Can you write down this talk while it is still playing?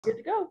Good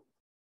to go.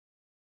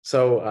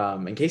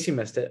 In case you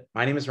missed it,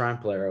 my name is Ryan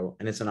Polero,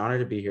 and it's an honor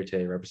to be here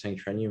today representing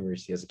Trent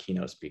University as a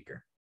keynote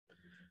speaker.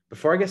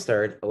 Before I get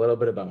started, a little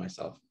bit about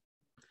myself.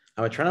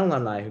 I'm a Trent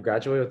alumni who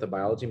graduated with a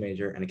biology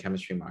major and a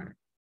chemistry minor.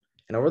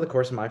 And over the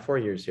course of my 4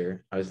 years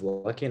here, I was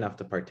lucky enough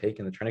to partake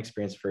in the Trent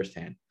experience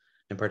firsthand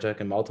and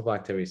partook in multiple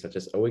activities such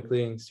as O-Week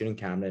leading, student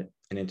cabinet,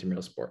 and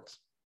intramural sports.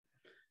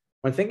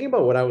 When thinking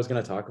about what I was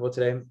going to talk about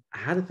today, I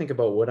had to think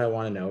about what I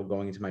want to know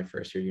going into my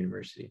first year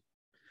university.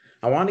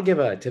 I want to give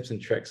tips and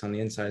tricks on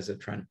the insides of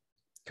Trent,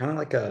 kind of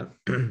like a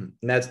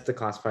Ned's the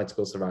Classified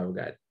School Survival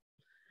Guide.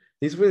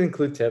 These would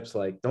include tips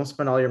like don't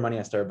spend all your money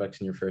at Starbucks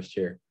in your first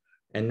year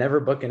and never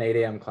book an 8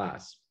 a.m.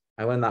 class.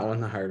 I learned that one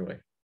the hard way.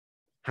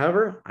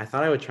 However, I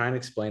thought I would try and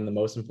explain the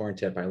most important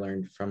tip I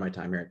learned from my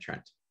time here at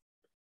Trent.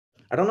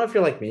 I don't know if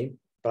you're like me,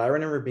 but I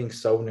remember being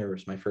so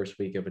nervous my first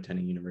week of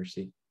attending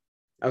university.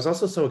 I was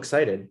also so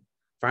excited.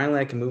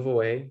 Finally, I can move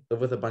away,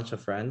 live with a bunch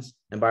of friends,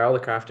 and buy all the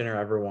craft dinner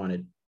I ever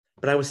wanted.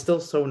 But I was still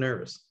so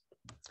nervous.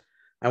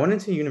 I went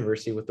into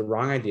university with the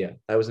wrong idea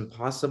that it was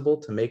impossible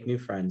to make new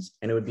friends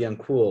and it would be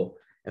uncool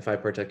if I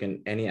partook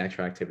in any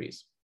extra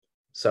activities.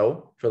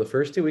 So for the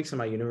first 2 weeks of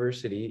my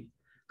university,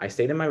 I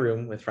stayed in my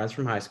room with friends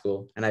from high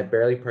school and I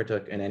barely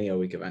partook in any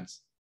O-Week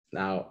events.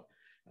 Now,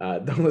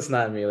 don't listen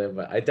to me,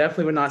 but I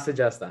definitely would not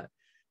suggest that,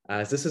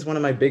 as this is one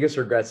of my biggest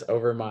regrets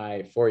over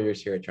my 4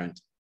 years here at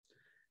Trent.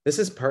 This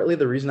is partly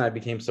the reason I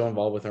became so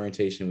involved with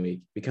orientation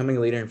week, becoming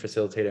a leader and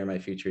facilitator in my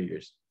future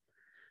years.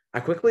 I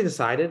quickly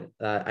decided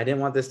that I didn't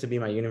want this to be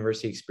my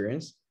university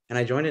experience, and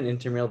I joined an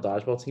intramural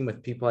dodgeball team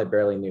with people I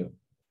barely knew.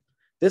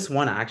 This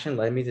one action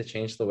led me to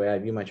change the way I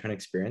view my Trent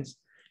experience,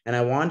 and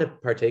I wanted to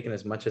partake in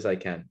as much as I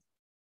can.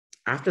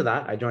 After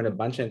that, I joined a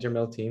bunch of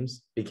intramural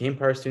teams, became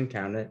part of student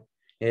cabinet,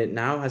 and it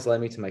now has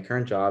led me to my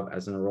current job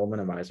as an enrollment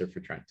advisor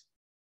for Trent.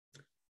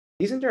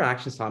 These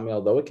interactions taught me,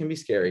 although it can be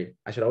scary,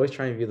 I should always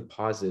try and view the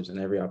positives in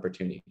every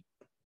opportunity.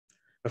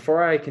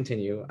 Before I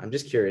continue, I'm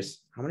just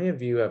curious, how many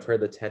of you have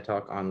heard the TED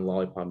Talk on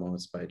Lollipop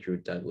Moments by Drew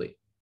Dudley?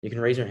 You can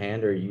raise your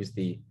hand or use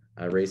the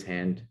raise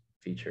hand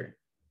feature.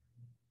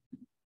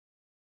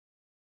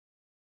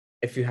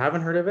 If you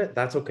haven't heard of it,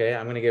 that's okay.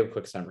 I'm going to give a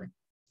quick summary.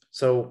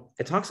 So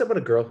it talks about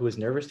a girl who is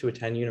nervous to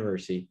attend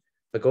university,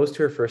 but goes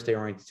to her first day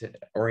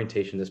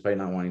orientation despite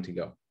not wanting to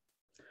go.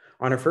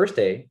 On her first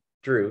day,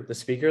 Drew, the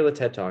speaker of the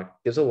TED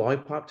Talk, gives a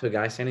lollipop to a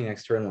guy standing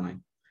next to her in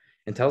line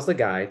and tells the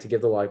guy to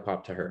give the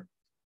lollipop to her.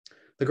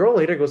 The girl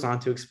later goes on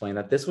to explain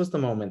that this was the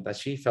moment that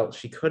she felt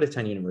she could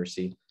attend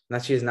university and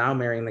that she is now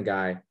marrying the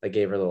guy that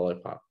gave her the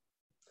lollipop.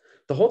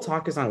 The whole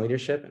talk is on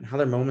leadership and how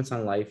there are moments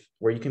in life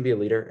where you can be a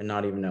leader and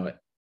not even know it.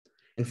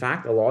 In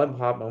fact, a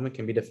lollipop moment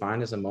can be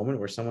defined as a moment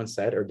where someone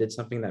said or did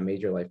something that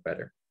made your life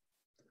better.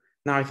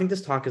 Now, I think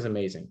this talk is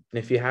amazing, and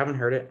if you haven't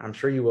heard it, I'm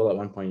sure you will at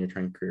one point in your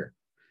training career.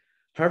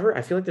 However,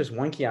 I feel like there's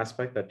one key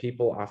aspect that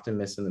people often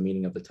miss in the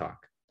meaning of the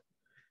talk.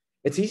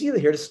 It's easy to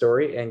hear the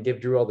story and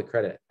give Drew all the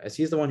credit, as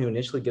he's the one who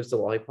initially gives the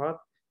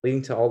lollipop,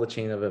 leading to all the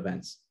chain of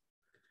events.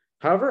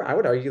 However, I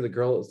would argue the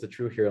girl is the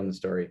true hero in the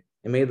story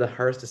and made the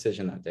hardest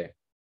decision that day.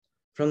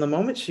 From the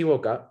moment she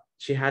woke up,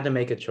 she had to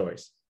make a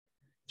choice.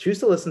 Choose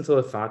to listen to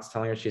the thoughts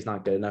telling her she's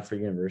not good enough for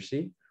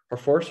university, or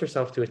force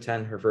herself to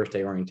attend her first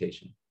day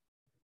orientation.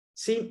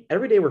 See,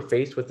 every day we're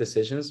faced with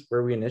decisions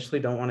where we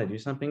initially don't want to do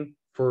something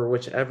for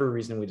whichever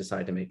reason we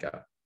decide to make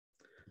up.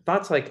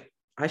 Thoughts like,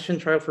 I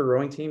shouldn't try out for a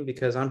rowing team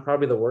because I'm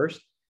probably the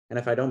worst, and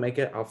if I don't make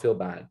it, I'll feel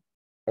bad.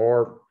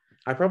 Or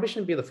I probably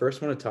shouldn't be the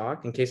first one to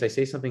talk in case I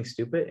say something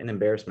stupid and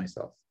embarrass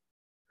myself.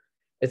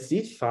 It's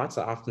these thoughts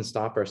that often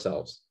stop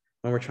ourselves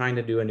when we're trying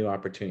to do a new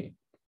opportunity.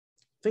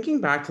 Thinking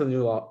back to the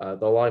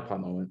lollipop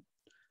moment,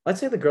 let's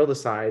say the girl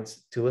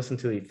decides to listen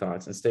to these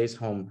thoughts and stays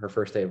home her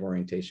first day of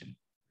orientation.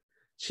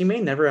 She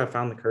may never have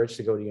found the courage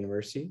to go to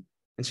university,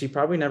 and she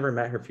probably never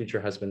met her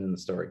future husband in the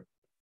story.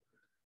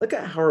 Look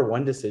at how her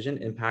one decision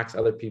impacts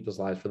other people's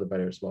lives for the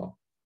better as well.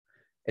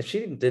 If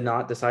she did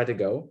not decide to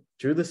go,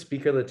 Drew, the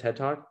speaker of the TED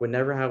Talk, would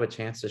never have a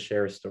chance to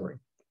share his story.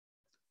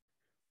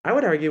 I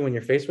would argue when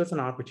you're faced with an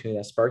opportunity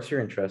that sparks your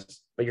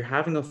interest, but you're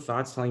having those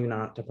thoughts telling you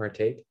not to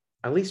partake,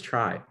 at least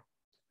try.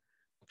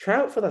 Try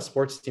out for that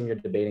sports team you're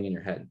debating in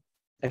your head.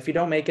 If you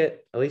don't make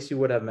it, at least you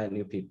would have met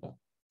new people.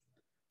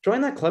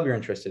 Join that club you're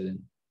interested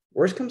in.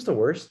 Worst comes to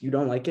worst, you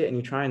don't like it and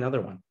you try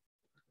another one.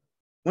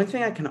 One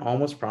thing I can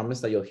almost promise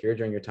that you'll hear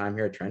during your time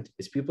here at Trent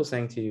is people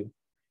saying to you,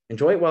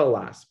 enjoy it while it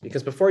lasts,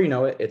 because before you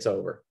know it, it's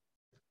over.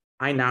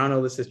 I now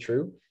know this is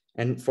true,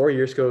 and 4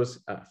 years goes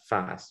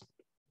fast.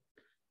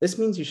 This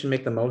means you should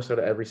make the most out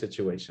of every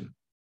situation.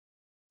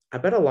 I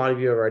bet a lot of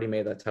you have already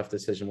made that tough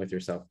decision with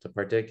yourself to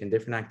partake in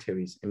different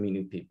activities and meet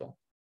new people.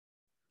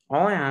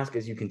 All I ask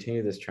is you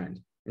continue this trend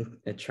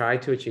and try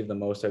to achieve the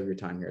most out of your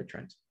time here at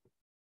Trent.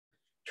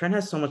 Trent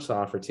has so much to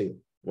offer too,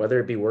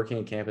 whether it be working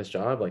a campus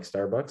job like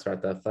Starbucks or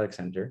at the athletic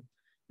center,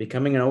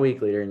 becoming an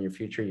O-Week leader in your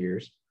future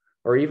years,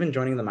 or even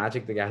joining the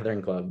Magic the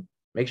Gathering Club.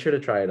 Make sure to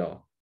try it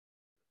all.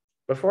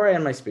 Before I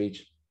end my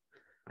speech,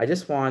 I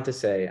just wanted to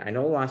say, I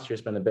know last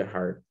year's been a bit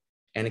hard,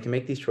 and it can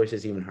make these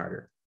choices even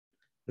harder.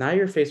 Now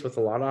you're faced with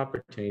a lot of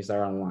opportunities that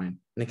are online,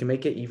 and it can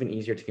make it even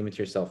easier to convince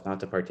yourself not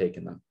to partake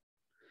in them.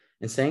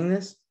 In saying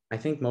this, I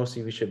think most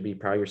of you should be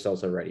proud of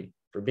yourselves already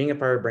for being a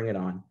part of Bring It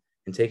On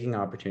and taking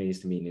opportunities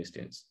to meet new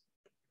students.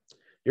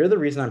 You're the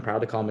reason I'm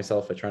proud to call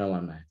myself a Trent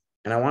alumni,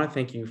 and I want to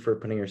thank you for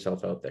putting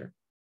yourself out there.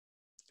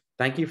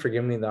 Thank you for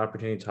giving me the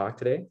opportunity to talk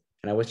today,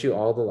 and I wish you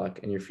all the luck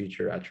in your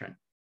future at Trent.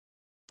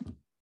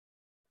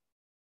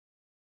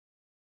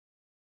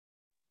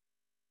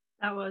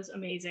 That was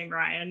amazing,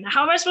 Ryan.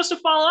 How am I supposed to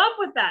follow up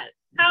with that?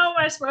 How am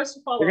I supposed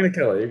to follow up? You're going to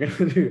kill it. You're going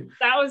to do.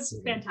 That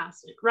was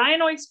fantastic.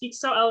 Ryan always speaks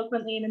so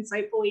eloquently and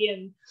insightfully,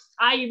 and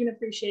I even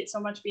appreciate so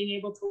much being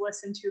able to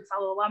listen to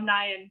fellow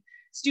alumni and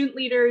student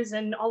leaders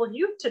and all of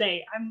you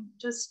today.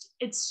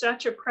 It's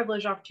such a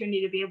privileged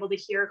opportunity to be able to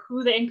hear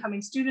who the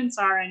incoming students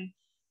are and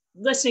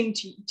listening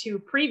to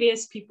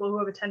previous people who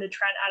have attended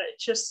Trent at it.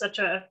 It's just such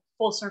a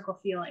full circle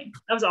feeling.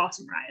 That was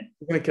awesome, Ryan.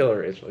 You're going to kill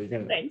her, Rachel. You're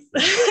going to. Thanks.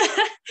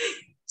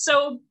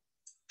 So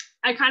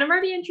I kind of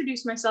already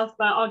introduced myself,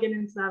 but I'll get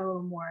into that a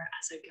little more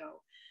as I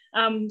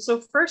go. So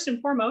first and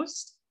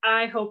foremost,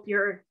 I hope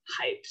you're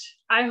hyped.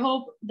 I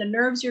hope the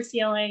nerves you're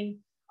feeling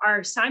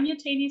are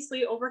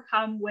simultaneously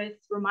overcome with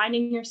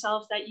reminding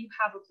yourself that you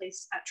have a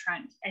place at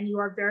Trent and you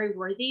are very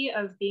worthy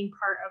of being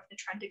part of the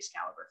Trent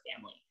Excalibur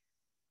family.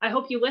 I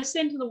hope you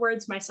listen to the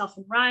words myself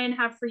and Ryan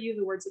have for you,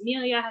 the words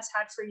Amelia has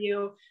had for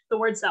you, the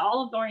words that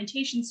all of the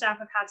orientation staff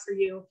have had for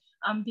you,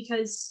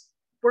 because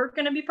we're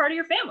going to be part of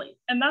your family.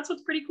 And that's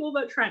what's pretty cool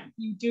about Trent.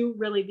 You do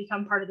really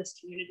become part of this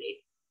community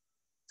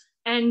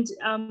and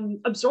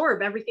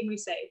absorb everything we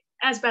say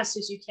as best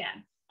as you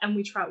can. And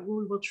we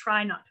will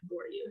try not to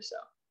bore you. So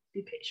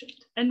be patient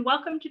and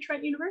welcome to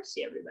Trent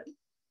University, everybody.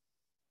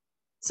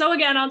 So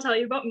again, I'll tell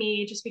you about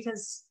me just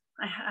because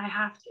I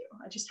have to,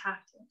 I just have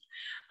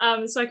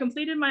to. So I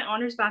completed my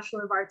Honors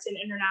Bachelor of Arts in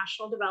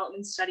International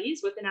Development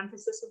Studies with an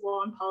emphasis of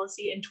law and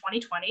policy in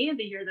 2020,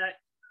 the year that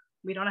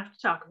we don't have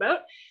to talk about.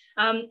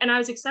 And I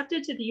was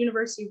accepted to the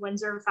University of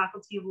Windsor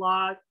Faculty of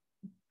Law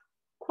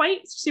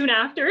quite soon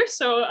after.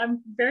 So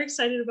I'm very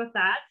excited about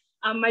that.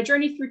 My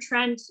journey through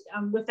Trent,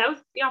 without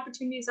the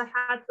opportunities I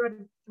had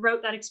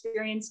throughout that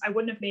experience, I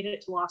wouldn't have made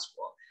it to law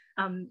school.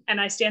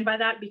 And I stand by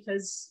that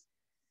because,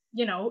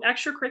 you know,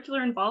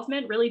 extracurricular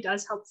involvement really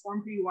does help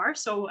form who you are.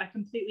 So I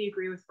completely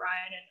agree with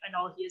Ryan and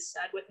all he has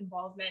said with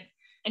involvement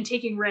and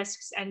taking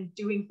risks and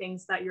doing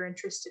things that you're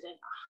interested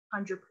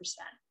in 100%.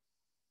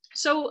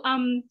 So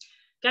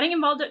getting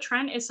involved at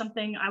Trent is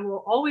something I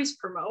will always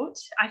promote.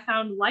 I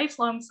found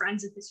lifelong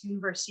friends at this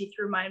university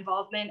through my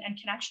involvement and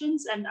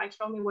connections, and I can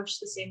only wish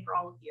the same for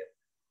all of you.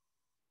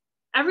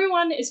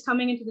 Everyone is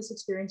coming into this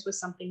experience with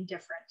something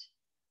different.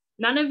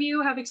 None of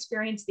you have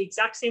experienced the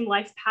exact same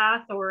life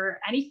path or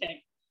anything.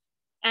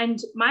 And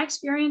my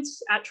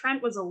experience at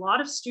Trent was a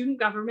lot of student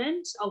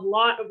government, a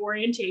lot of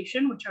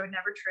orientation, which I would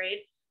never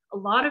trade, a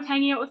lot of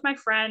hanging out with my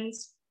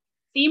friends,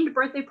 themed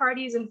birthday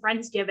parties and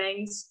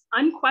Friendsgivings,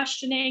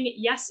 unquestioning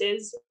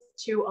yeses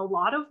to a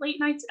lot of late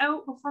nights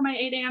out before my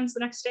 8 a.m.s the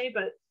next day,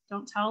 but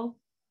don't tell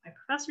my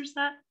professors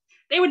that.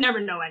 They would never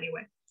know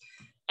anyway.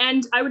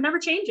 And I would never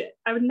change it.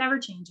 I would never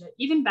change it.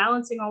 Even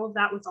balancing all of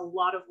that with a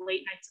lot of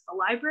late nights at the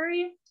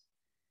library,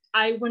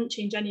 I wouldn't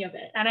change any of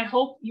it. And I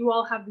hope you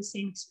all have the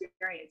same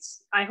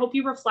experience. I hope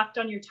you reflect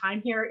on your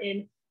time here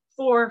in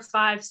 4,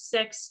 5,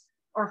 6,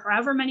 or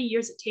however many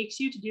years it takes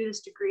you to do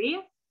this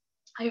degree.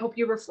 I hope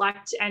you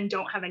reflect and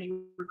don't have any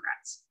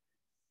regrets.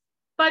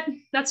 But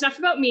that's enough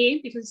about me,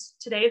 because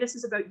today this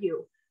is about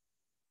you.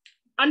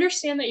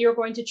 Understand that you're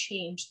going to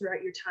change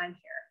throughout your time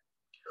here.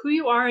 Who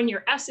you are in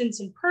your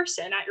essence in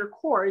person at your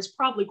core is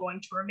probably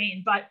going to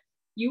remain, but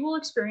you will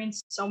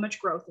experience so much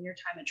growth in your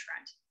time at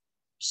Trent.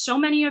 So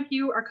many of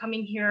you are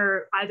coming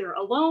here either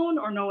alone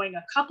or knowing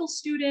a couple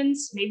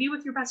students, maybe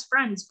with your best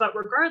friends, but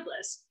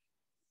regardless,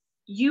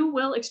 you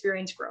will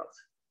experience growth.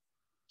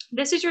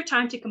 This is your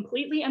time to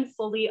completely and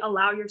fully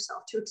allow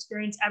yourself to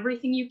experience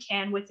everything you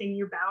can within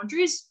your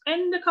boundaries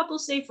and a couple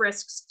safe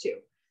risks too.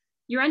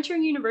 You're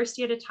entering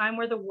university at a time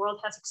where the world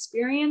has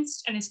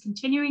experienced and is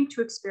continuing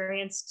to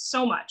experience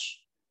so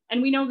much.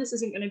 And we know this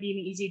isn't going to be an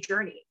easy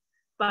journey,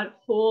 but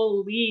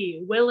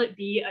holy, will it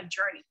be a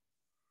journey?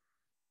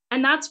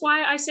 And that's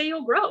why I say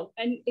you'll grow.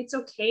 And it's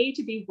okay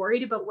to be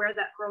worried about where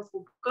that growth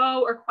will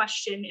go or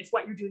question if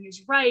what you're doing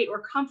is right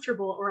or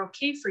comfortable or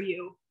okay for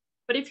you.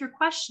 But if you're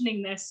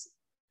questioning this,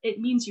 it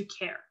means you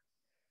care.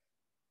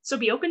 So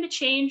be open to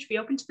change, be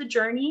open to the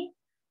journey,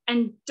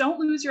 and don't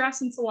lose your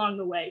essence along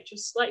the way.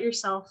 Just let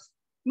yourself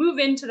move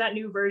into that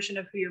new version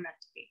of who you're meant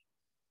to be.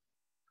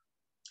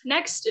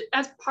 Next,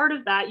 as part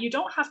of that, you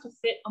don't have to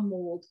fit a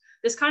mold.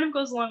 This kind of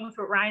goes along with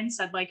what Ryan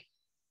said, like,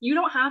 you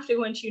don't have to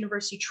go into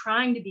university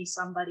trying to be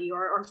somebody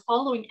or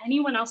following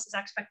anyone else's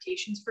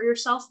expectations for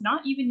yourself,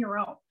 not even your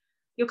own.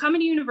 You'll come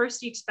into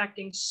university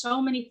expecting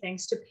so many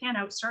things to pan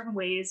out certain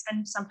ways,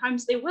 and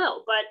sometimes they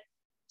will, but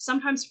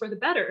sometimes for the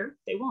better,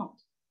 they won't.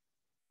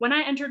 When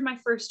I entered my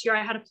first year,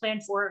 I had a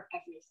plan for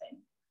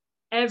everything,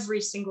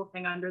 every single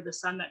thing under the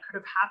sun that could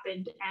have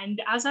happened.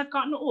 And as I've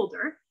gotten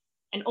older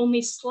and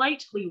only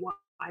slightly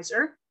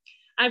wiser,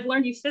 I've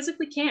learned you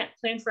physically can't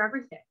plan for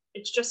everything.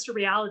 It's just a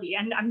reality.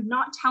 And I'm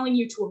not telling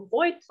you to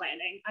avoid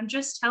planning. I'm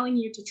just telling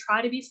you to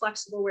try to be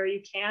flexible where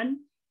you can.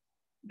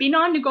 Be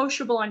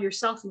non-negotiable on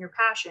yourself and your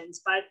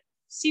passions, but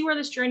see where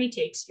this journey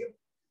takes you.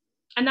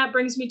 And that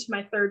brings me to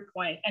my third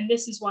point, and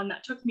this is one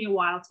that took me a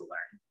while to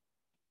learn.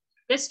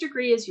 This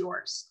degree is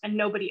yours and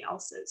nobody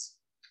else's.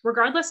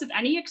 Regardless of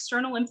any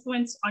external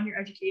influence on your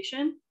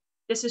education,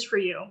 this is for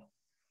you.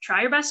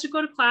 Try your best to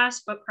go to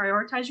class, but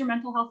prioritize your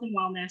mental health and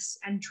wellness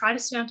and try to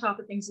stay on top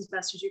of things as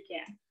best as you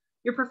can.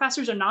 Your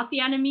professors are not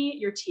the enemy.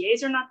 Your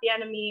TAs are not the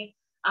enemy.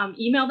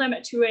 Email them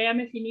at 2 a.m.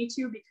 if you need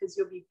to, because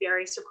you'll be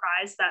very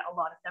surprised that a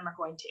lot of them are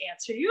going to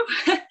answer you.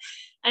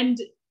 And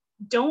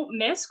don't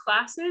miss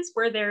classes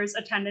where there's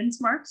attendance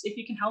marks if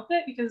you can help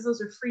it, because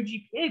those are free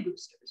GPA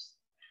boosters.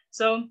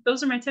 So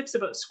those are my tips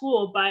about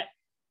school. But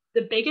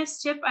the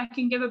biggest tip I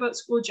can give about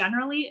school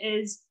generally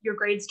is your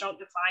grades don't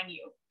define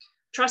you.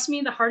 Trust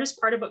me, the hardest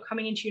part about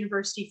coming into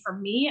university for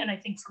me, and I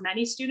think for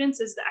many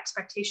students, is the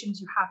expectations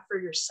you have for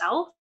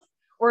yourself,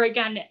 or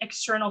again,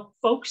 external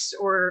folks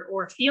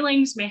or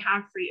feelings may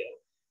have for you.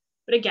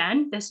 But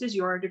again, this is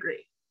your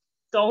degree.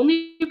 The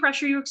only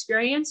pressure you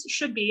experience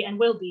should be and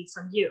will be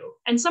from you.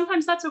 And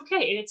sometimes that's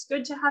okay. It's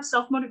good to have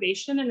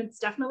self-motivation, and it's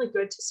definitely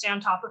good to stay on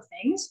top of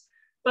things.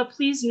 But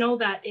please know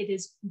that it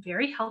is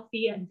very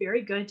healthy and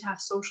very good to have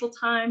social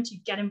time, to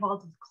get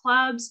involved with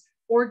clubs,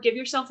 or give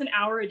yourself an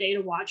hour a day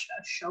to watch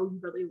a show you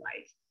really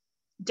like.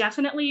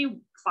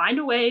 Definitely find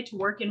a way to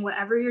work in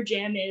whatever your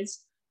jam is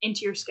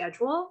into your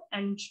schedule,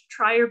 and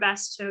try your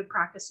best to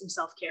practice some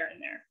self-care in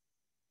there.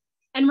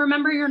 And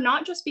remember, you're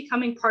not just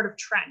becoming part of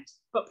Trent,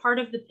 but part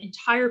of the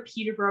entire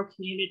Peterborough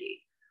community,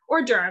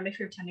 or Durham if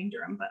you're attending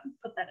Durham, but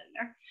put that in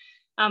there.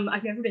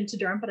 I've never been to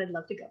Durham, but I'd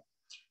love to go.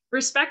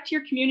 Respect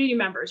your community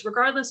members,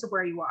 regardless of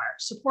where you are.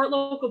 Support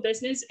local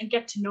business and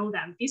get to know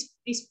them.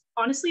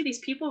 Honestly, these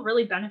people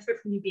really benefit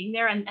from you being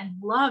there, and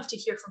love to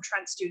hear from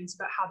Trent students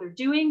about how they're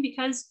doing,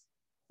 because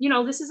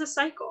this is a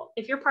cycle.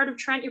 If you're part of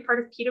Trent, you're part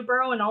of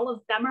Peterborough, and all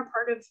of them are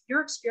part of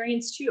your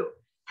experience too.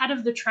 Head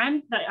of the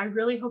Trent that I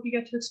really hope you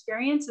get to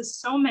experience is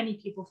so many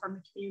people from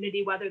the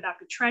community, whether that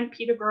be Trent,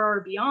 Peterborough,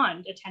 or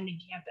beyond, attending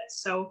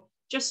campus. So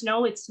just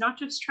know it's not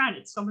just Trent,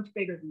 it's so much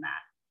bigger than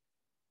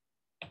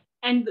that.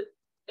 And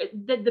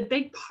the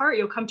big part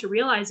you'll come to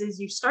realize is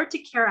you start to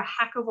care a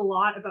heck of a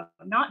lot about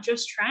not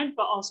just Trent,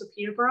 but also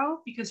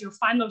Peterborough, because you'll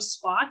find those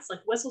spots like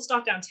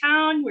Whistlestock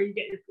downtown where you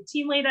get your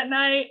poutine late at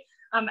night,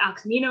 Al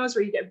Camino's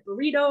where you get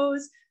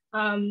burritos.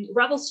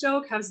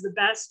 Revelstoke has the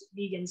best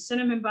vegan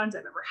cinnamon buns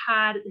I've ever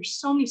had. There's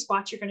so many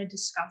spots you're going to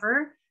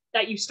discover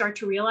that you start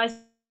to realize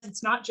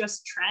it's not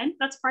just Trent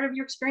that's part of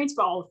your experience,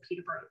 but all of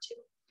Peterborough too.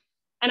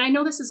 And I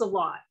know this is a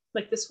lot.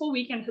 Like, this whole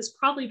weekend has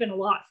probably been a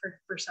lot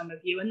for some of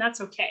you, and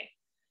that's okay.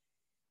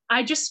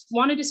 I just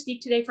wanted to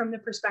speak today from the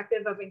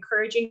perspective of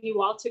encouraging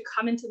you all to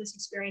come into this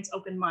experience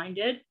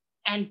open-minded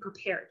and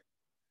prepared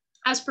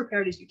as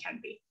you can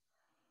be.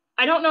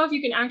 I don't know if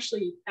you can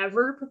actually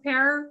ever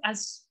prepare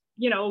as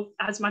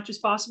much as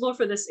possible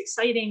for this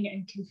exciting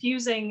and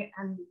confusing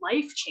and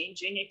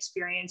life-changing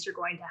experience you're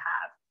going to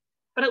have.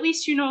 But at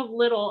least you know a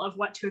little of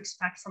what to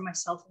expect from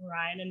myself and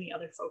Ryan and the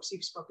other folks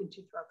you've spoken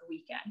to throughout the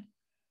weekend.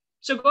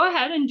 So go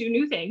ahead and do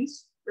new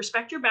things,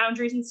 respect your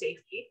boundaries and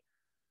safety,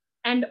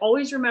 and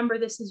always remember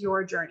this is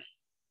your journey.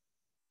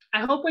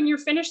 I hope when you're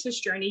finished this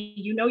journey,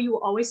 you know you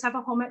will always have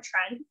a home at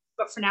Trent,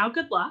 but for now,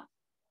 good luck,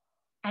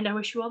 and I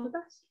wish you all the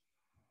best.